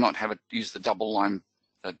 why not use the double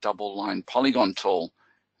line polygon tool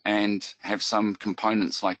and have some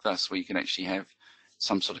components like this where you can actually have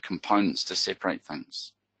some sort of components to separate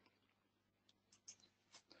things.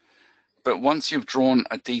 But once you've drawn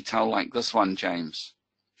a detail like this one, James,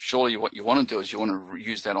 surely what you want to do is you want to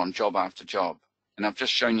use that on job after job. And I've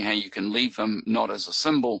just shown you how you can leave them not as a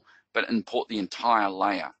symbol, but import the entire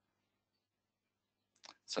layer.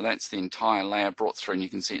 So that's the entire layer brought through, and you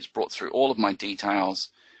can see it's brought through all of my details.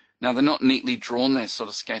 Now they're not neatly drawn, they're sort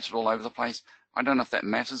of scattered all over the place. I don't know if that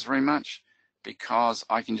matters very much, because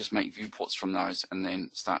I can just make viewports from those and then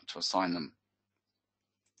start to assign them.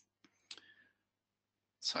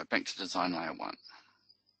 So back to design layer 1.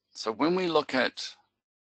 So when we look at,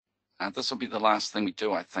 this will be the last thing we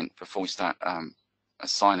do, I think, before we start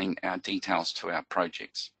assigning our details to our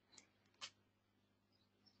projects.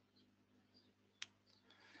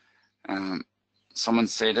 Someone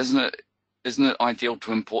said, isn't it ideal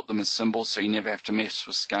to import them as symbols so you never have to mess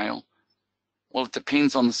with scale? Well, it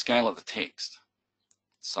depends on the scale of the text.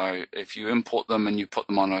 So if you import them and you put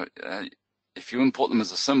them on if you import them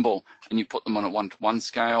as a symbol and you put them on a 1:1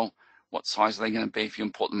 scale, what size are they going to be? If you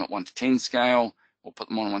import them at 1:10 scale, or put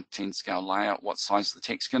them on a 1:10 scale layout, what size is the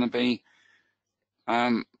text going to be?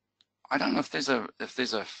 I don't know if there's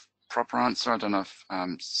a proper answer. I don't know if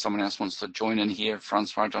someone else wants to join in here.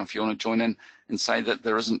 Francois, I don't know if you want to join in and say that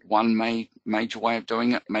there isn't one major way of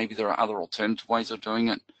doing it. Maybe there are other alternative ways of doing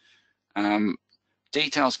it.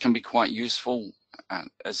 Details can be quite useful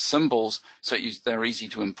as symbols, so they're easy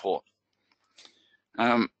to import.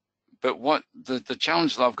 But what the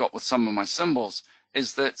challenge that I've got with some of my symbols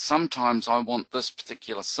is that sometimes I want this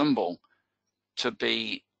particular symbol to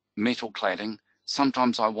be metal cladding.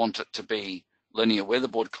 Sometimes I want it to be linear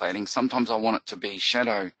weatherboard cladding. Sometimes I want it to be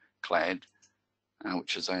shadow clad,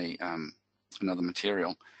 which is another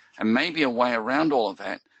material. And maybe a way around all of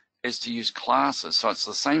that is to use classes. So it's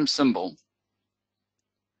the same symbol,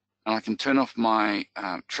 and I can turn off my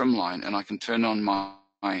trim line, and I can turn on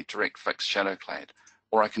my direct fixed shadow clad,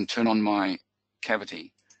 or I can turn on my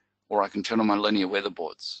cavity, or I can turn on my linear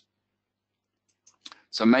weatherboards.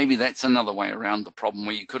 So maybe that's another way around the problem,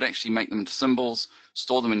 where you could actually make them into symbols,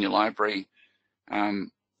 store them in your library.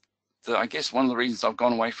 I guess one of the reasons I've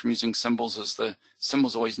gone away from using symbols is the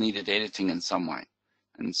symbols always needed editing in some way.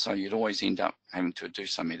 And so you'd always end up having to do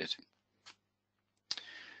some editing.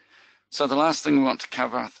 So the last thing we want to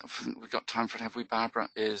cover, we've got time for it, have we, Barbara,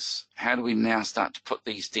 is how do we now start to put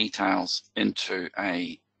these details into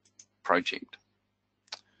a project?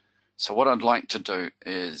 So what I'd like to do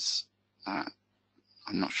is, I'm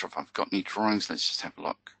not sure if I've got any drawings, let's just have a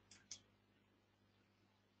look.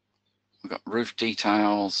 We've got roof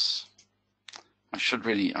details.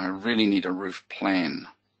 I really need a roof plan.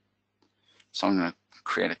 So I'm going to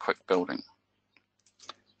create a quick building.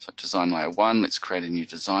 So design layer 1, let's create a new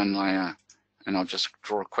design layer, and I'll just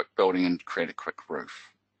draw a quick building and create a quick roof.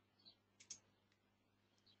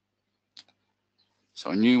 So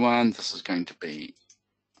a new one, this is going to be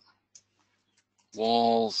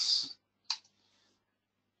walls.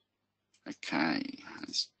 Okay,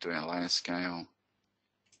 let's do our layer scale.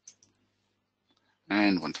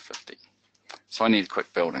 And 1 to 50. So I need a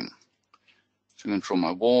quick building. So I'm going to draw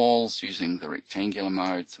my walls using the rectangular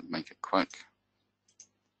mode to make it quick.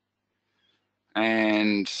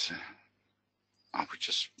 And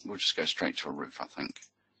we'll just go straight to a roof, I think.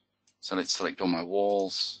 So let's select all my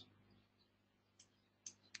walls.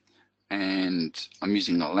 And I'm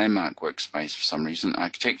using the landmark workspace for some reason,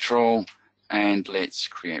 architectural, and let's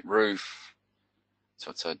create roof.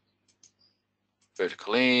 So it's a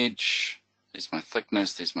vertical edge. There's my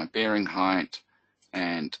thickness, there's my bearing height,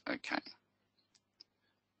 and okay.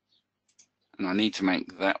 And I need to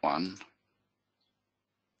make that one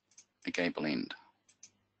a gable end.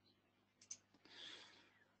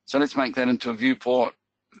 So let's make that into a viewport.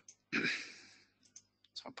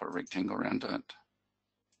 So I'll put a rectangle around it.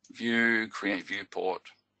 View, create viewport.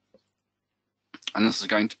 And this is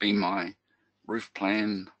going to be my roof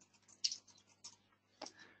plan.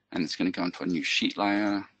 And it's going to go into a new sheet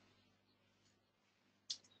layer.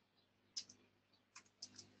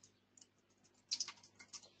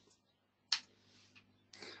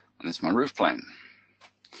 And there's my roof plan.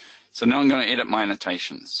 So now I'm going to edit my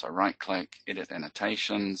annotations. So right click, edit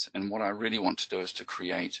annotations. And what I really want to do is to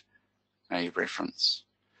create a reference.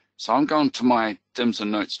 So I'm going to my dims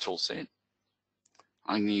and notes toolset.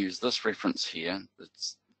 I'm going to use this reference here,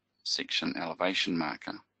 this section elevation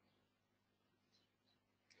marker.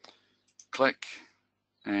 Click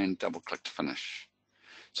and double click to finish.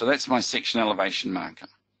 So that's my section elevation marker.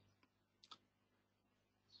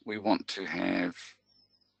 We want to have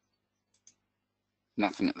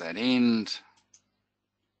nothing at that end.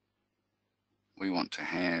 We want to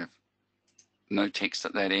have no text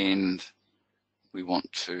at that end. We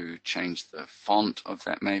want to change the font of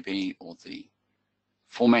that maybe, or the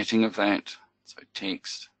formatting of that. So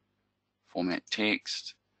text, format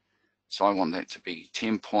text. So I want that to be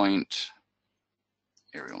 10 point,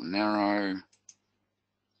 Arial narrow.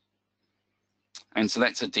 And so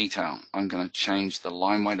that's a detail. I'm going to change the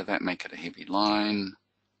line weight of that, make it a heavy line.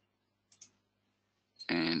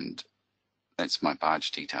 And that's my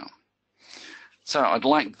barge detail. So I'd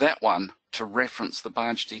like that one to reference the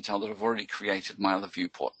barge detail that I've already created my other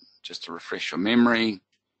viewport. Just to refresh your memory,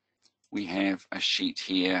 we have a sheet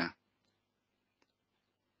here,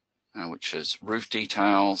 which is roof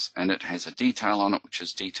details, and it has a detail on it, which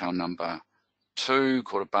is detail number 2,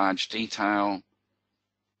 called a barge detail,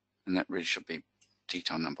 and that really should be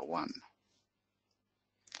detail number 1.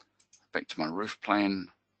 Back to my roof plan.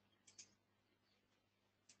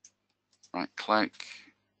 Right click,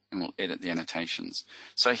 and we'll edit the annotations.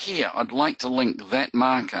 So here, I'd like to link that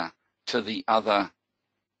marker to the other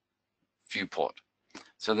viewport.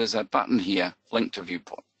 So there's a button here, link to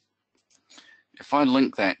viewport. If I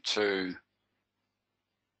link that to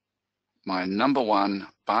my number 1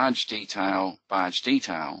 barge detail,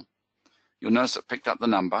 you'll notice it picked up the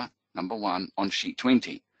number 1 on sheet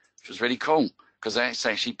 20, which was really cool because that's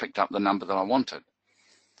actually picked up the number that I wanted.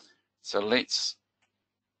 So let's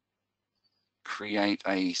create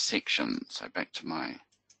a section. So back to my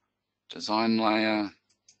design layer.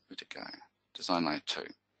 Where'd it go? Design layer 2.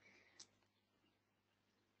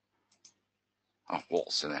 Oh,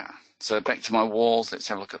 walls are there. So back to my walls. Let's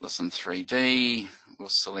have a look at this in 3D. We'll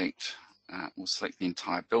select the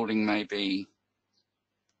entire building maybe,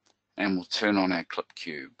 and we'll turn on our clip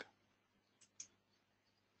cube.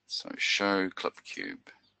 So show clip cube.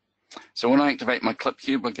 So when I activate my clip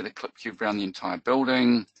cube, I get a clip cube around the entire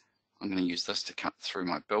building. I'm going to use this to cut through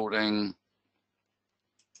my building.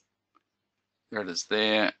 There it is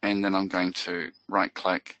there. And then I'm going to right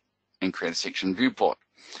click and create a section viewport.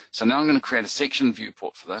 So now I'm going to create a section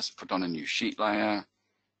viewport for this, put on a new sheet layer.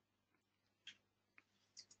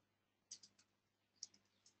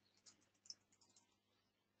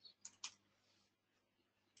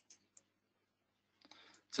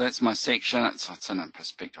 So that's my section. It's in a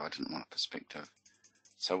perspective. I didn't want a perspective.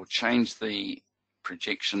 So we'll change the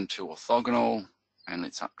projection to orthogonal, and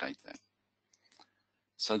let's update that.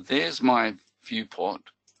 So there's my viewport.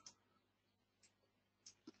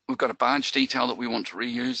 We've got a barge detail that we want to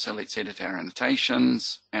reuse, so let's edit our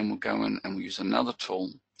annotations, and we'll go in and we'll use another tool,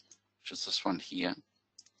 which is this one here,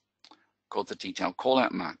 called the detail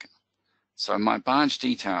callout marker. So my barge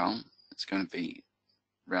detail, it's going to be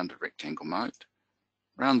rounded rectangle mode.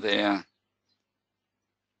 around there,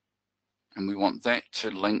 and we want that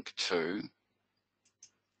to link to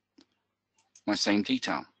my same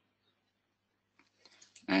detail.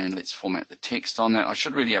 And let's format the text on that. I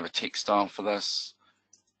should really have a text style for this,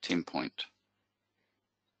 10 point.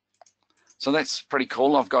 So that's pretty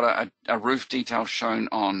cool. I've got a roof detail shown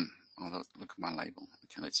on, oh, look at my label.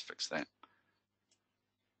 Okay, let's fix that.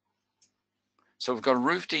 So we've got a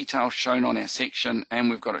roof detail shown on our section, and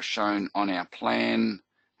we've got it shown on our plan,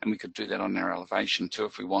 and we could do that on our elevation too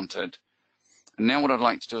if we wanted. And now what I'd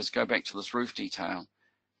like to do is go back to this roof detail,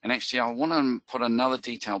 and actually I want to put another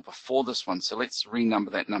detail before this one, so let's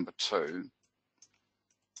renumber that number 2.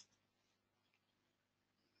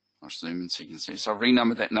 I'll zoom in so you can see. So I've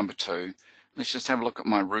renumbered that number 2. Let's just have a look at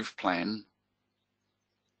my roof plan.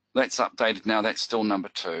 That's updated now, that's still number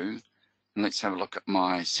 2. And let's have a look at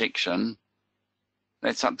my section.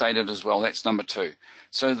 That's updated as well, that's number 2.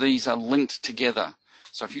 So these are linked together.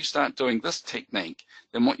 So if you start doing this technique,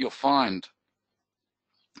 then what you'll find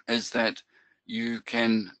is that you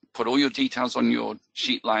can put all your details on your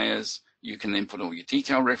sheet layers, you can then put all your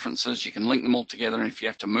detail references, you can link them all together, and if you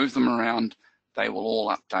have to move them around, they will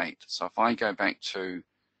all update. So if I go back to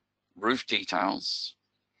roof details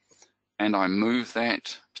and I move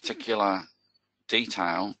that particular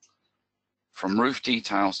detail from roof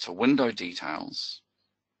details to window details,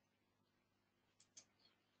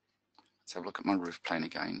 let's have a look at my roof plan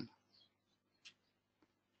again.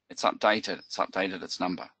 It's updated its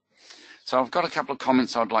number. So I've got a couple of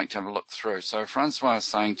comments I'd like to have a look through. So Francois is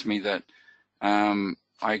saying to me that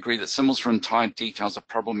I agree that symbols for entire details are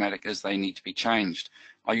problematic as they need to be changed.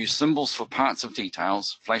 I use symbols for parts of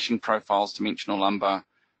details, flashing profiles, dimensional lumber.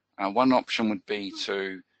 One option would be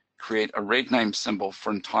to create a red name symbol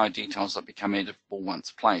for entire details that become editable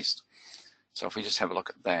once placed. So if we just have a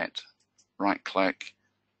look at that, right click,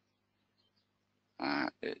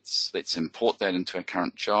 let's import that into our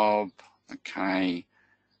current job. Okay,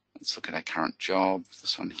 let's look at our current job,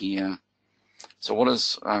 this one here. So what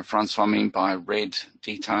does Francois mean by red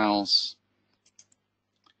details?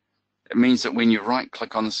 It means that when you right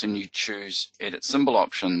click on this and you choose edit symbol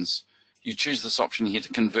options, you choose this option here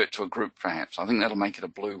to convert to a group perhaps. I think that'll make it a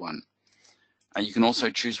blue one. You can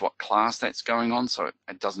also choose what class that's going on so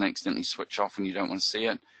it doesn't accidentally switch off and you don't want to see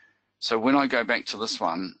it. So when I go back to this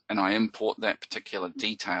one and I import that particular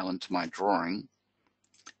detail into my drawing,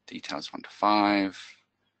 details 1 to 5,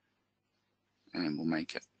 and we'll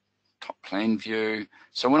make it top plan view.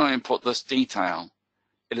 So when I import this detail,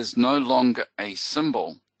 it is no longer a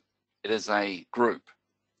symbol, it is a group.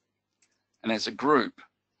 And as a group,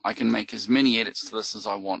 I can make as many edits to this as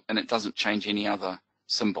I want, and it doesn't change any other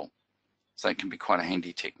symbol. So it can be quite a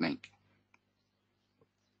handy technique.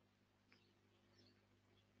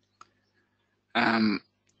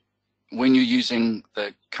 When you're using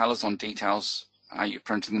the colors on details, are you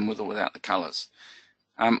printing them with or without the colors?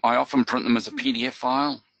 I often print them as a PDF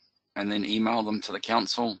file and then email them to the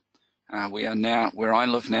council. We are now, where I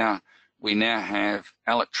live now, we now have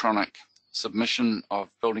electronic submission of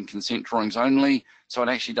building consent drawings only, so it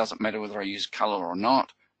actually doesn't matter whether I use color or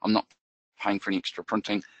not. I'm not paying for any extra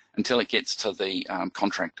printing until it gets to the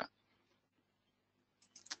contractor.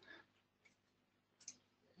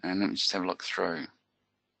 And let me just have a look through.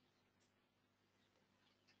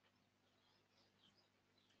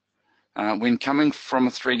 When coming from a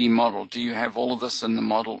 3D model, do you have all of this in the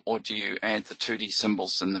model or do you add the 2D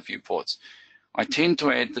symbols in the viewports? I tend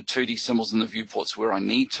to add the 2D symbols in the viewports where I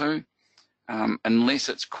need to, unless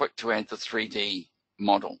it's quick to add the 3D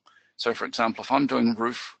model. So for example, if I'm doing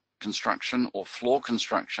roof construction or floor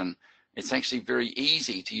construction, it's actually very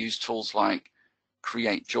easy to use tools like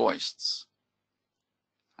create joists,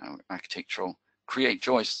 architectural, create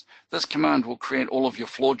joists. This command will create all of your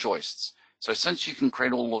floor joists. So since you can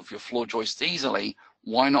create all of your floor joists easily,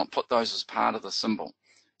 why not put those as part of the symbol?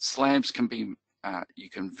 Slabs can be, you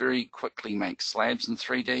can very quickly make slabs in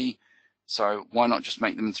 3D. So why not just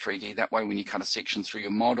make them in 3D? That way when you cut a section through your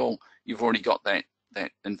model, you've already got that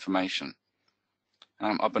information.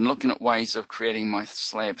 I've been looking at ways of creating my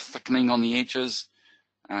slab thickening on the edges,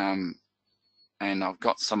 and I've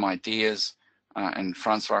got some ideas. And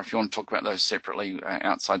Francois, if you want to talk about those separately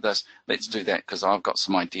outside this, let's do that, because I've got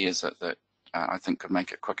some ideas that I think could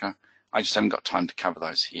make it quicker. I just haven't got time to cover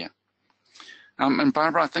those here. And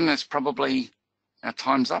Barbara, I think that's probably our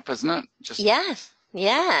time's up, isn't it? Yes,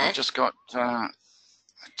 yeah. I've just got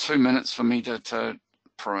 2 minutes for me to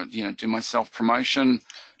do my self-promotion.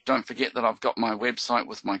 Don't forget that I've got my website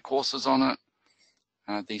with my courses on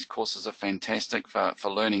it. These courses are fantastic for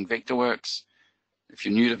learning Vectorworks. If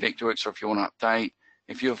you're new to Vectorworks or if you want to update,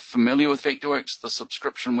 If you're familiar with Vectorworks, the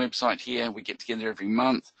subscription website here, we get together every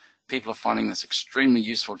month. People are finding this extremely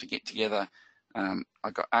useful to get together.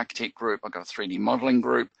 I've got architect group, I've got a 3D modeling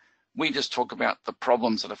group. We just talk about the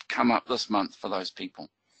problems that have come up this month for those people.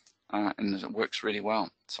 And it works really well.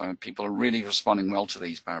 So people are really responding well to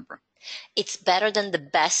these, Barbara. It's better than the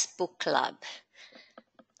best book club.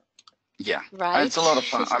 Yeah, right? It's a lot of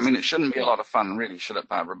fun. I mean, it shouldn't be a lot of fun, really, should it,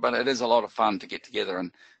 Barbara? But it is a lot of fun to get together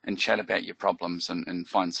and chat about your problems and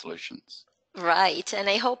find solutions. Right, and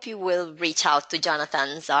I hope you will reach out to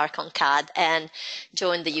Jonathan's ArchonCAD and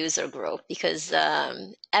join the user group, because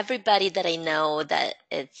everybody that I know that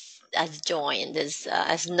has joined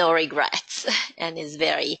has no regrets and is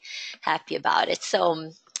very happy about it.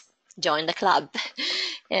 So join the club.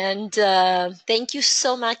 And thank you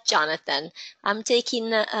so much, Jonathan. I'm taking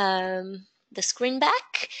the screen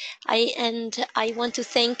back. I want to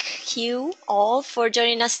thank you all for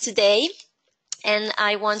joining us today. And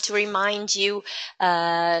I want to remind you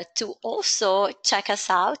to also check us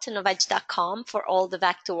out on Novedge.com for all the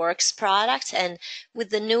Vectorworks products. And with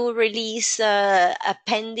the new release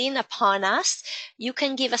pending upon us, you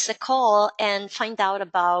can give us a call and find out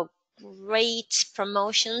about great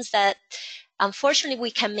promotions that unfortunately we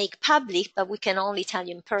can make public, but we can only tell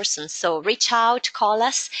you in person. So reach out, call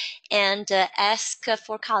us, and ask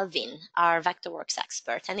for Calvin, our Vectorworks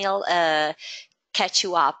expert, and he'll catch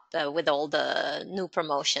you up with all the new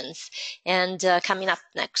promotions. And coming up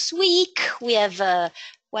next week, we have a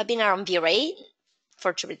webinar on V-Ray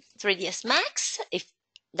for 3ds Max, if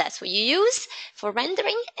that's what you use for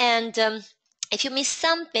rendering. And if you missed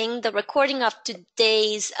something, the recording of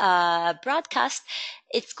today's broadcast,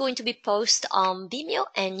 it's going to be posted on Vimeo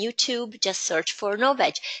and YouTube. Just search for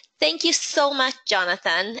Novedge. Thank you so much,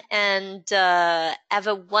 Jonathan, and have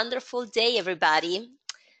a wonderful day, everybody.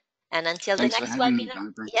 And until Thanks the next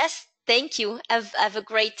webinar. Yes, thank you. Have a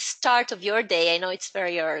great start of your day. I know it's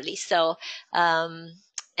very early, so and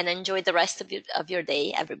enjoy the rest of your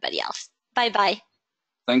day, everybody else. Bye-bye.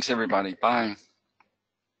 Thanks, everybody. Bye.